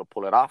they'll be able to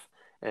pull it off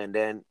and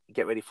then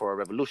get ready for a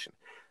revolution.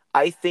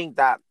 I think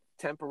that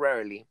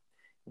temporarily,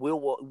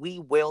 we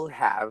will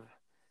have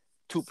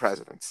two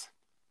presidents.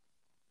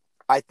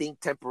 I think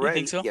temporarily,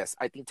 you think so? Yes,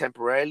 I think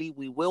temporarily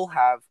we will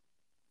have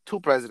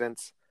two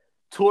presidents,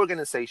 two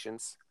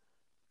organizations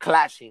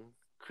clashing,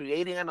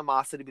 creating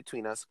animosity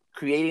between us,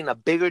 creating a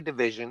bigger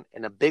division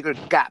and a bigger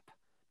gap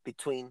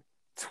between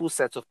two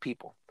sets of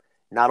people,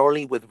 not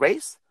only with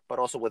race, but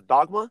also with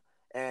dogma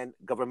and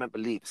government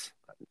beliefs.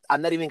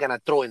 I'm not even going to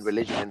throw in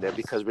religion in there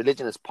because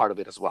religion is part of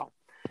it as well.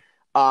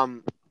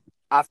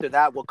 After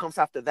that, what comes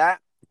after that?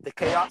 The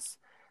chaos.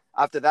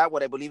 After that,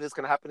 what I believe is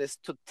going to happen is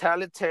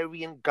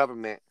totalitarian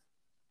government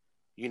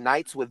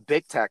unites with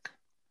big tech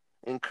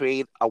and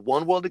create a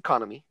one world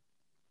economy,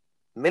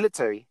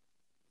 military,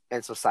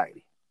 and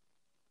society.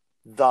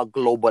 The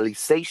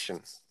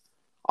globalization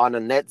on a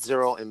net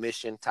zero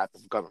emission type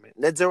of government.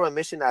 Net zero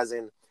emission as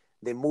in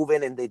they move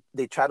in and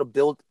they try to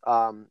build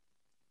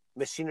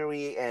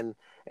machinery and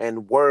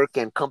work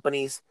and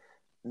companies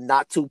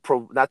that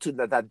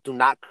do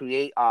not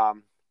create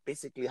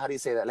basically, how do you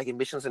say that? Like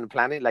emissions in the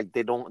planet, like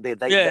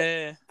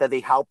that they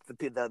help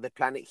the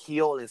planet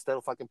heal instead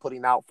of fucking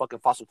putting out fucking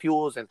fossil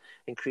fuels and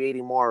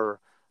creating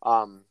more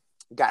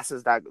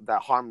gases that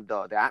harm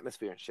the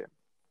atmosphere and shit.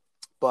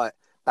 But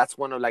that's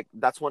one of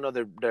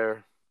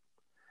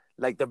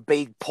their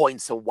big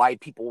points of why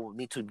people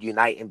need to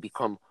unite and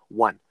become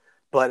one.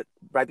 But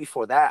right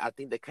before that, I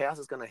think the chaos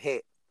is gonna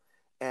hit.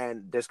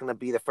 And there's going to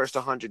be the first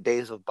 100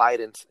 days of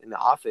Biden in the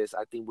office.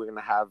 I think we're going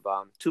to have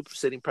two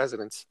sitting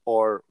presidents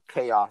or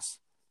chaos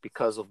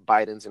because of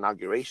Biden's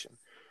inauguration.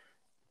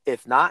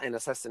 If not, an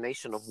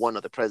assassination of one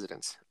of the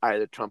presidents,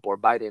 either Trump or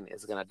Biden,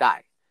 is going to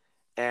die.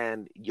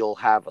 And you'll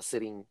have a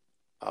sitting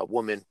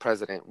woman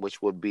president,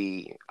 which would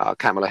be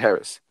Kamala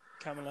Harris.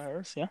 Kamala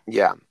Harris, yeah.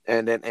 Yeah.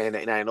 And then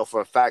and I know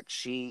for a fact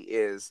she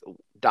is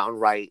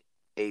downright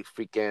a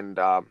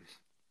freaking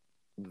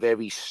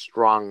very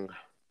strong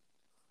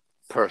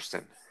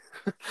person.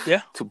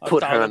 Yeah. To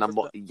put her in a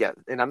 1,000%. yeah,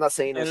 and I'm not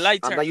saying In it's,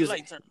 light I'm terms, not using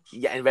light terms.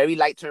 yeah in very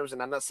light terms,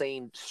 and I'm not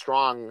saying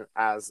strong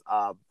as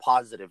a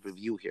positive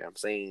review here. I'm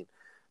saying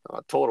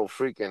a total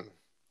freaking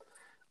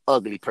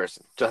ugly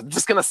person.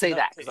 Just gonna say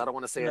that because I don't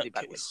want to say any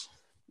bad words.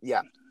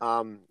 Yeah.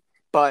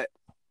 But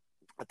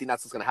I think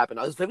that's what's gonna happen.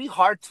 It's very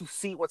hard to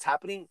see what's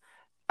happening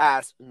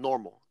as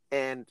normal,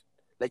 and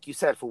like you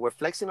said, we're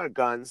flexing our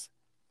guns.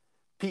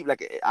 People,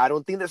 like, I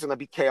don't think there's gonna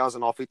be chaos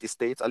in all 50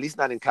 states, at least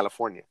not in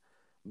California.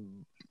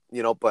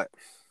 But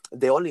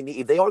they only need,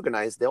 if they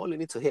organize, they only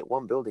need to hit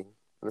one building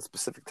at a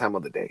specific time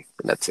of the day,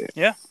 and that's it.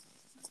 Yeah.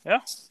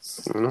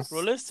 Mm-hmm.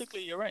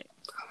 Realistically, you're right.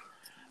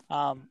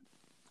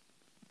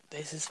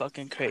 This is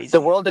fucking crazy. The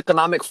World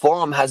Economic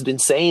Forum has been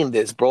saying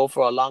this, bro,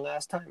 for a long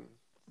ass time.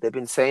 They've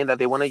been saying that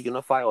they want to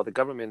unify all the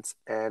governments,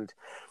 and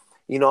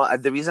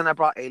the reason I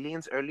brought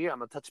aliens earlier, I'm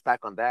gonna touch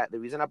back on that. The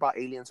reason I brought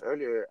aliens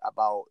earlier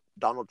about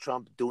Donald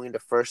Trump doing the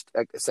first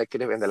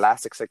executive and the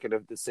last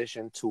executive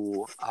decision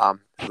to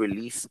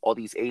release all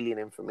these alien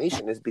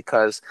information is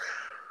because,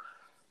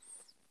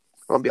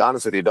 I'm gonna be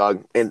honest with you,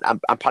 dog, and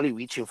I'm probably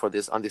reaching for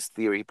this on this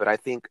theory, but I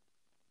think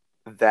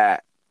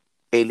that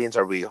aliens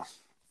are real.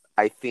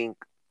 I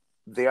think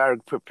they are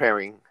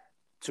preparing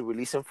to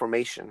release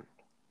information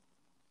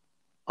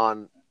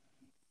on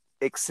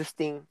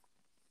existing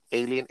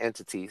alien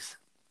entities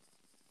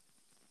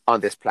on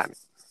this planet.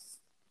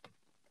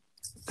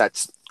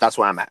 That's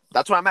where I'm at.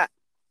 That's where I'm at.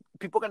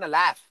 People are gonna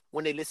laugh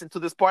when they listen to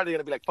this part. They're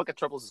gonna be like, "Fucking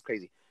Troubles is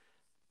crazy."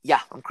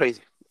 Yeah, I'm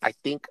crazy. I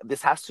think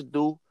this has to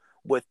do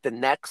with the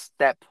next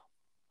step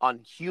on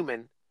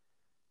human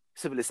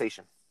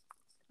civilization,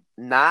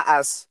 not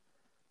as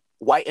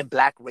white and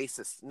black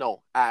racists.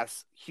 No,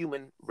 as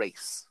human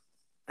race.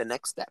 The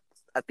next step.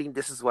 I think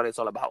this is what it's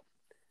all about: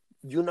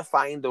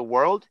 unifying the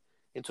world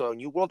into a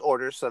new world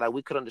order so that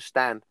we could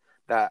understand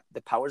that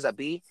the powers that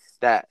be,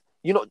 that,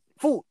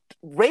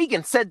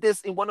 Reagan said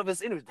this in one of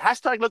his interviews.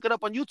 # look it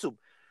up on YouTube.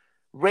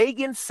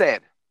 Reagan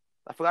said,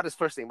 I forgot his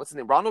first name. What's his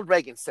name? Ronald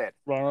Reagan said.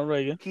 Ronald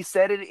Reagan. He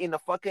said it in a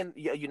fucking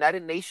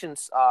United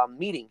Nations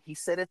meeting. He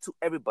said it to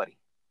everybody.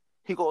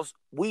 He goes,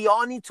 we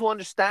all need to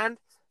understand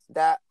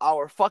that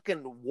our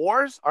fucking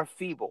wars are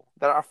feeble,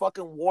 that our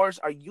fucking wars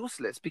are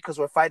useless because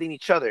we're fighting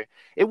each other.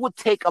 It would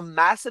take a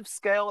massive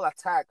scale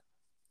attack,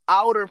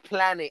 outer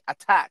planet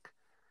attack,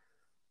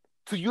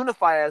 to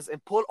unify us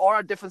and put all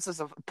our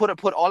differences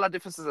put all our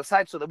differences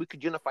aside so that we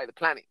could unify the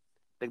planet.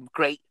 The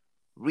Great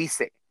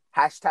Reset.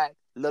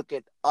 # look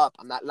it up.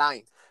 I'm not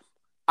lying.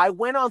 I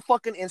went on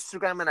fucking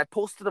Instagram and I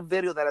posted a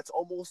video that it's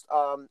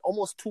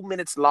almost 2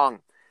 minutes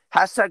long.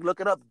 #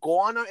 look it up. Go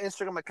on our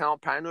Instagram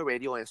account, Paranoid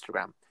Radio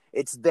Instagram.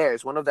 It's there.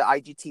 It's one of the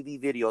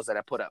IGTV videos that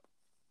I put up.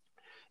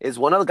 It's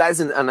one of the guys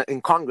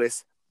in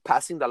Congress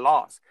passing the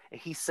laws, and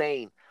he's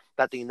saying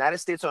that the United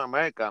States of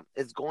America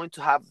is going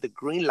to have the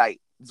green light.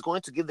 It's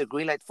going to give the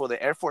green light for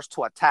the Air Force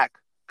to attack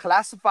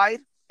classified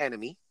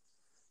enemy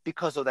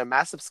because of their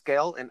massive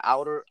scale and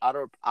outer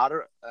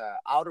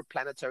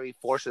planetary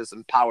forces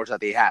and powers that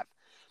they have.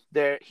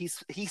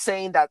 He's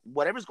saying that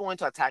whatever's going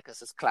to attack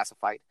us is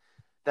classified.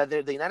 That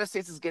the United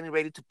States is getting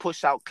ready to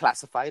push out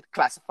classified.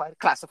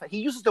 He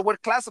uses the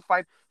word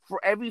classified for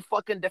every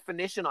fucking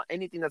definition on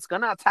anything that's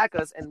going to attack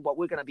us and what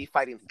we're going to be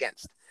fighting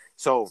against.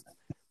 So,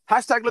 #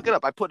 look it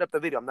up. I put up the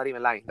video. I'm not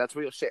even lying. That's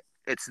real shit.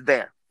 It's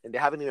there. And they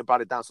haven't even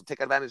brought it down. So take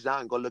advantage now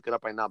and go look it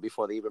up right now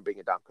before they even bring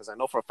it down. Because I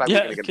know for a fact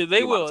Yeah, because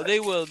they will. They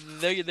will.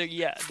 They're going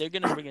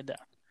to bring it down.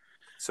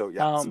 So,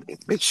 yeah.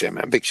 Big shit,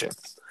 man. Big shit.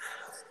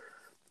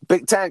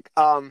 Big Tank.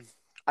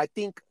 I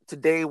think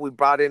today we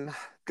brought in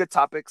good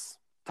topics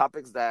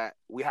that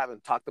we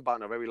haven't talked about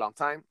in a very long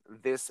time.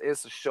 This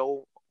is a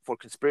show for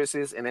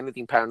conspiracies and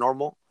anything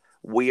paranormal,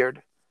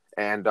 weird,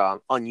 and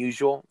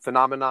unusual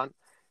phenomenon.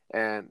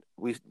 And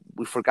we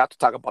forgot to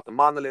talk about the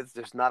monoliths.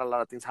 There's not a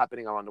lot of things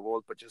happening around the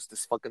world, but just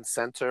this fucking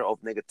center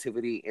of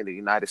negativity in the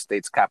United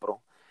States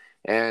Capitol,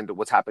 and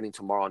what's happening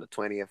tomorrow on the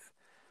 20th.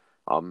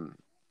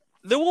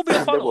 There will be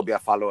a follow-up. There will be a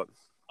follow-up.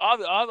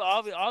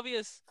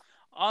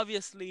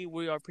 Obviously,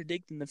 we are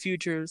predicting the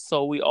future,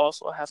 so we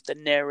also have to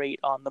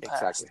narrate on the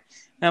past. Exactly.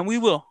 And we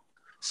will.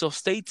 So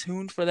stay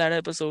tuned for that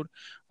episode.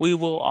 We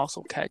will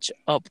also catch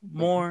up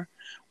more.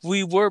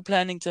 We were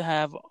planning to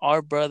have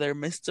our brother,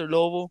 Mr.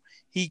 Lobo.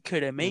 He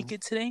couldn't make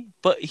it today,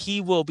 but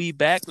he will be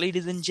back,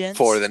 ladies and gents,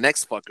 for the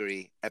next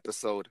fuckery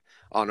episode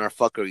on our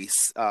fuckery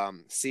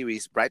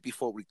series right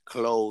before we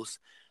close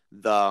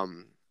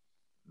the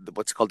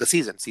what's called the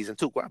season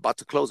 2. We're about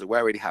to close it. We're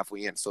already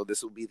halfway in, so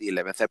this will be the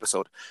 11th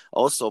episode.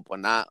 Also, but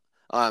not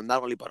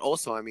only, but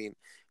also, I mean,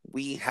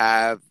 we're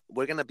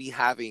gonna be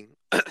having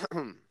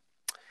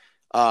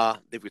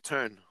the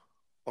return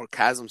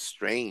Orgasm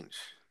Strange.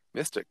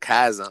 Mr.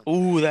 Chasm.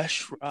 Ooh,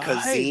 that's right.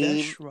 Kazim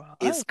That's right.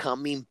 is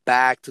coming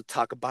back to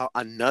talk about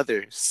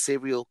another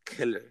serial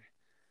killer.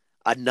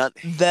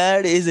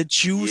 That is a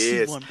juicy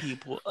Yes. one,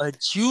 people. A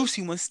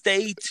juicy one.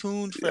 Stay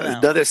tuned for that one.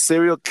 Another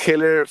serial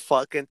killer,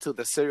 fucking to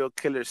the serial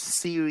killer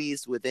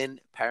series within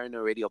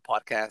Paranoid Radio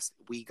Podcast.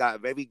 We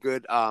got very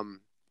good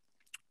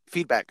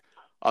feedback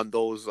on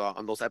those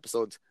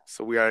episodes,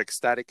 so we are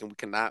ecstatic and we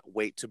cannot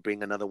wait to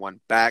bring another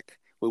one back.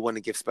 We want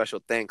to give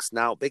special thanks.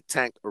 Now, Big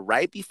Tank,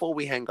 right before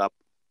we hang up,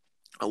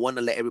 I want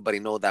to let everybody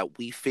know that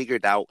we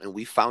figured out and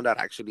we found out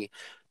actually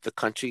the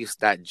countries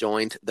that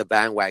joined the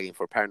bandwagon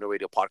for Paranoid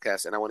Radio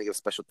Podcast, and I want to give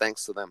special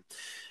thanks to them.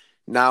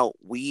 Now,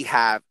 we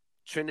have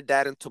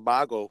Trinidad and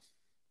Tobago.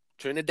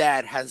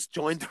 Trinidad has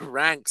joined the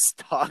ranks,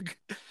 dog.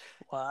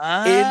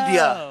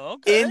 Wow.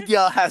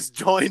 India has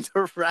joined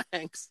the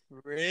ranks.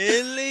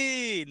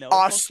 Really? No.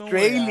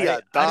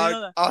 Australia,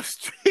 dog.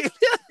 Australia.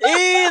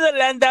 Hey, the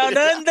land down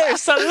under.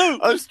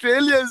 Salute.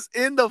 Australia's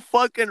in the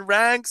fucking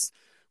ranks.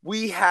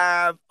 We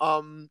have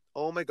oh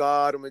my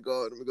god, I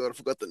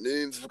forgot the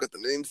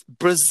names.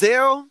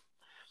 Brazil,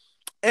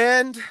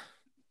 and there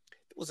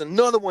was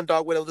another one,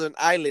 dog. Where it was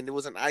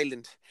an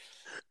island.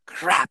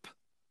 Crap.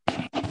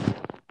 I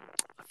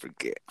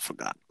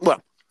forgot.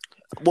 Well,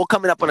 we're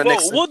coming up on the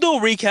next. We'll do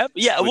a recap.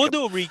 Yeah, we'll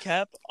do a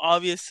recap.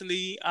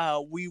 Obviously,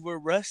 we were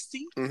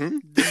rusty. Mm-hmm.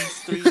 These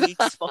 3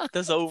 weeks fucked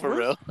us over. For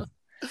real.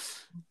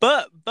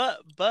 But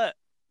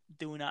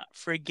do not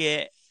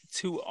forget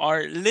to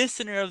our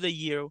listener of the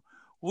year.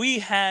 We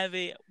have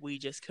it. We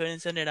just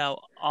couldn't send it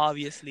out,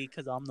 obviously,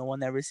 because I'm the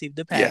one that received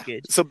the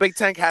package. Yeah. So Big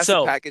Tank has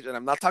the package, and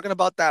I'm not talking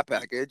about that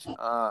package.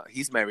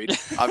 He's married.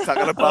 I'm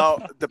talking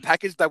about the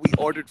package that we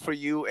ordered for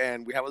you,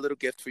 and we have a little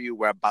gift for you.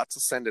 We're about to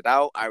send it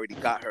out. I already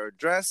got her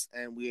address,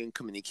 and we're in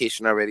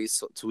communication already,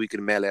 so we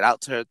can mail it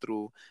out to her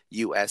through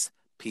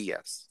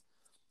USPS.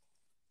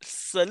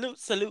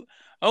 Salute.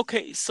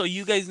 Okay, so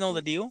you guys know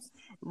the deal.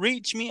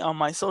 Reach me on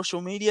my social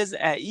medias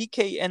at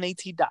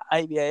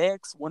eknat.ivix.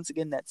 Once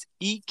again, that's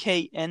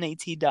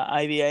eknat.ivix.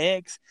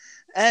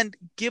 And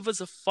give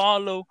us a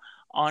follow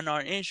on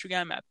our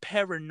Instagram at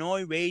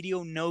Paranoid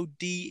Radio, no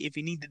D. If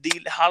you need the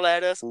D, holla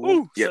at us.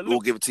 Ooh, yeah, salute. We'll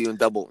give it to you in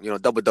double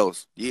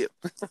dose. Yeah.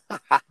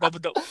 Double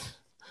dose.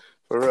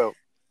 For real.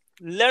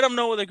 Let them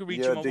know where they can reach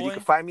you, my boy. You can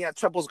find me at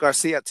Trebles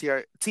Garcia,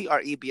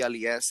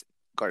 Trebles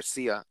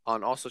Garcia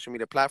on all social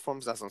media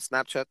platforms. That's on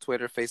Snapchat,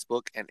 Twitter,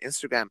 Facebook, and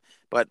Instagram.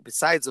 But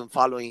besides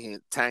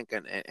following Tank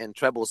and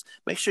Trebles,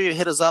 make sure you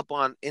hit us up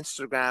on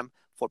Instagram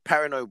for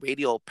Paranoid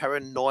Radio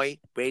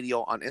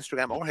on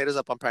Instagram, or hit us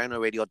up on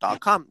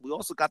paranoidradio.com. We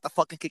also got the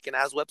fucking kicking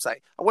ass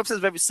website. Our website is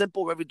very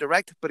simple, very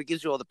direct, but it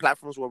gives you all the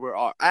platforms where we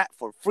are at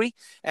for free.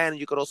 And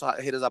you could also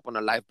hit us up on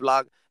a live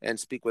blog and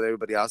speak with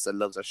everybody else that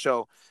loves our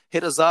show.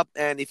 Hit us up,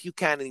 and if you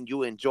can and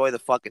you enjoy the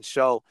fucking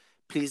show,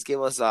 please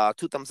give us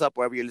 2 thumbs up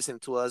wherever you're listening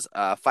to us,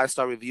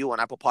 5-star review on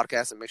Apple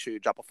Podcasts, and make sure you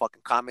drop a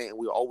fucking comment. And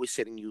we're always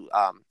shedding you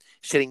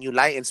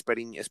light and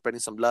spreading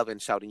some love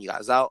and shouting you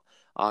guys out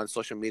on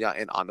social media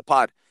and on the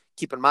pod.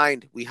 Keep in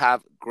mind, we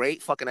have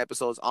great fucking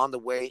episodes on the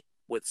way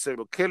with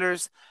serial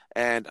killers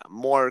and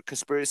more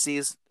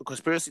conspiracy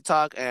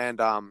talk, and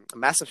a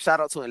massive shout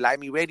out to Enlighten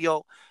Me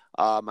Radio,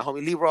 my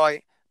homie Leroy,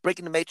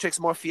 Breaking the Matrix,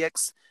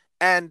 Morphex,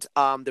 and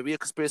the Real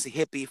Conspiracy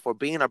Hippie for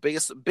being our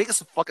biggest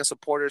fucking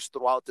supporters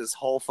throughout this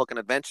whole fucking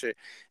adventure.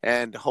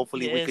 And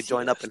hopefully we could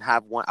join up and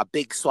have a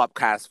big swap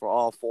cast for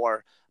all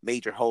 4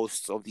 major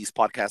hosts of these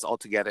podcasts all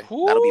together.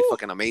 Ooh. That'll be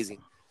fucking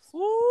amazing.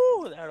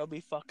 Ooh, that'll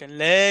be fucking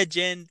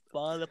legend.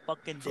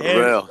 Motherfucking for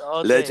real.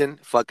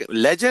 Okay.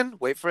 Legend.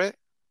 Wait for it.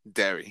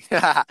 Derry.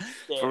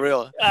 For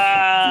real.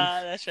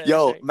 That's right.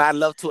 Yo, mad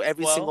love to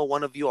every single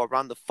one of you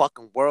around the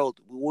fucking world.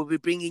 We will be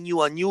bringing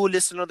you a new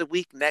listener of the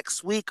week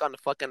next week on the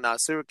fucking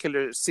serial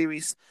killer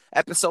series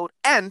episode,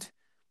 and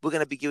we're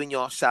gonna be giving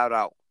you a shout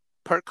out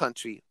per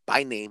country,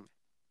 by name,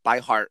 by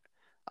heart.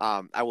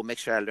 I will make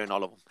sure I learn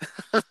all of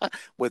them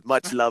with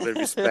much love and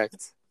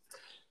respect.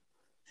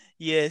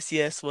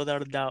 Yes,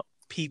 without a doubt,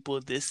 people.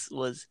 This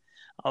was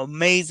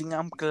amazing.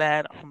 I'm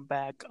glad I'm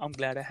back. I'm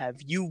glad I have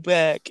you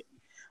back,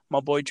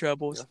 my boy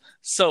Trebles. Yeah.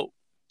 So,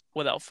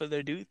 without further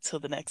ado, till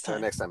the next time.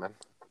 Till the next time, man.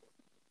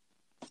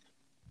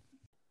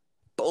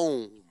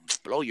 Boom.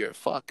 Blow your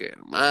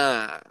fucking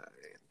mind.